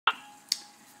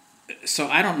So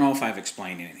I don't know if I've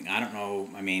explained anything. I don't know.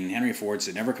 I mean, Henry Ford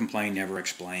said, never complain, never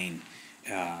explain.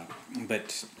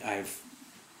 But I've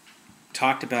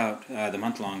talked about the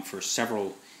month-long for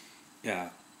several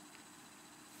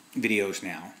videos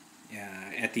now.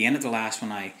 At the end of the last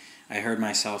one, I heard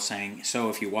myself saying, so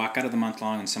if you walk out of the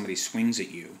month-long and somebody swings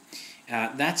at you,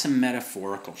 that's a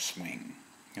metaphorical swing.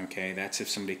 Okay, that's if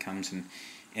somebody comes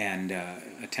and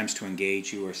attempts to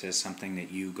engage you or says something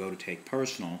that you go to take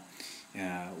personal.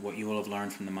 What you will have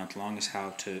learned from the month-long is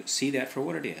how to see that for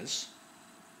what it is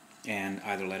and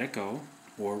either let it go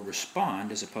or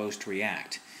respond as opposed to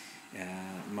react.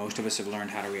 Most of us have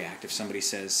learned how to react. If somebody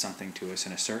says something to us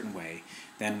in a certain way,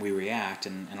 then we react,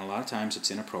 and a lot of times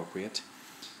it's inappropriate,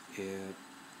 and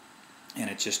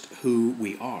it's just who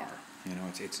we are. You know,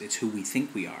 it's who we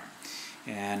think we are.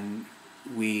 And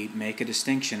we make a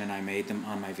distinction, and I made them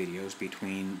on my videos,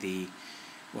 between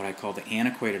what I call the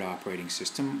antiquated operating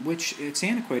system, which it's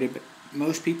antiquated, but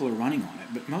most people are running on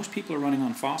it. But most people are running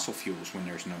on fossil fuels when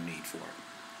there's no need for it.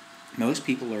 Most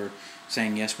people are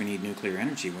saying, yes, we need nuclear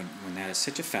energy, when that is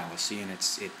such a fallacy, and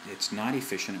it's not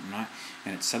efficient,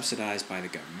 and it's subsidized by the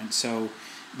government. So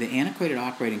the antiquated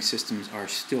operating systems are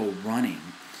still running.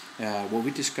 What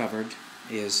we discovered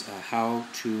is how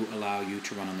to allow you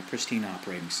to run on the pristine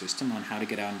operating system, on how to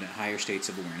get out into higher states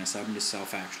of awareness, out into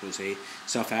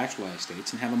self-actualized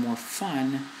states, and have a more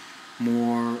fun,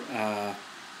 more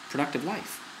productive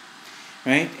life.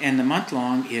 Right? And the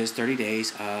month-long is 30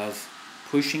 days of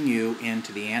pushing you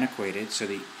into the antiquated so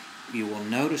that you will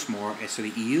notice more, so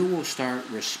that you will start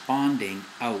responding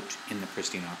out in the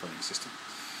pristine operating system.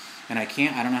 And I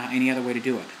don't know any other way to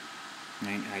do it.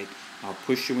 I'll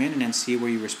push you in and then see where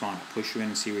you respond. I'll push you in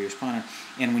and see where you respond.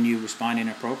 And when you respond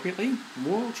inappropriately,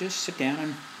 we'll just sit down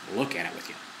and look at it with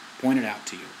you, point it out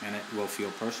to you. And it will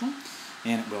feel personal,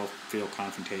 and it will feel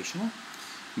confrontational.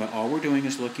 But all we're doing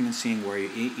is looking and seeing where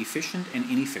you're efficient and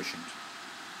inefficient.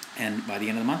 And by the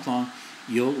end of the month-long,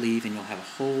 you'll leave and you'll have a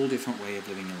whole different way of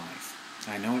living your life.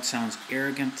 I know it sounds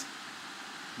arrogant,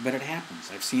 but it happens.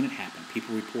 I've seen it happen.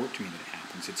 People report to me that it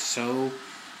happens. It's so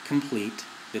complete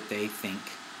that they think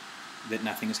that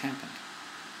nothing has happened.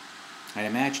 I'd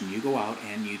imagine you go out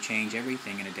and you change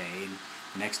everything in a day, and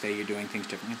the next day you're doing things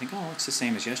differently. You think, oh, it's the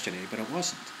same as yesterday, but it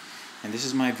wasn't. And this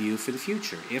is my view for the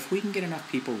future. If we can get enough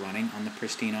people running on the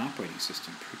pristine operating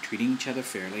system, treating each other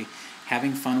fairly,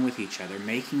 having fun with each other,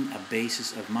 making a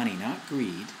basis of money, not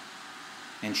greed,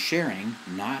 and sharing,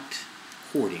 not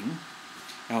hoarding.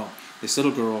 Oh, this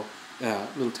little girl,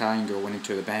 little Italian girl, went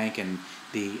into the bank, and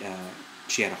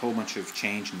she had a whole bunch of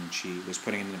change, and she was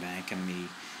putting it in the bank, and the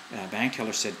bank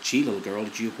teller said, gee, little girl,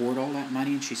 did you hoard all that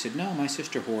money? And she said, no, my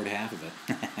sister hoarded half of it.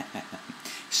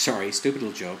 Sorry, stupid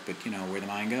little joke, but you know where the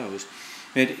mind goes.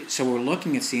 So we're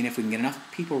looking at seeing if we can get enough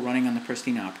people running on the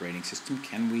pristine operating system,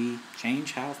 can we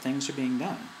change how things are being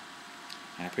done?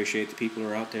 I appreciate the people who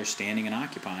are out there standing and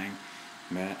occupying,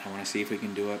 but I want to see if we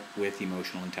can do it with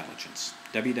emotional intelligence.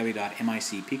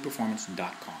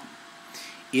 www.micpeakperformance.com.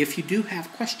 If you do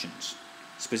have questions,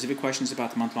 specific questions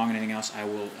about the month-long and anything else, I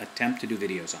will attempt to do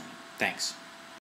videos on them. Thanks.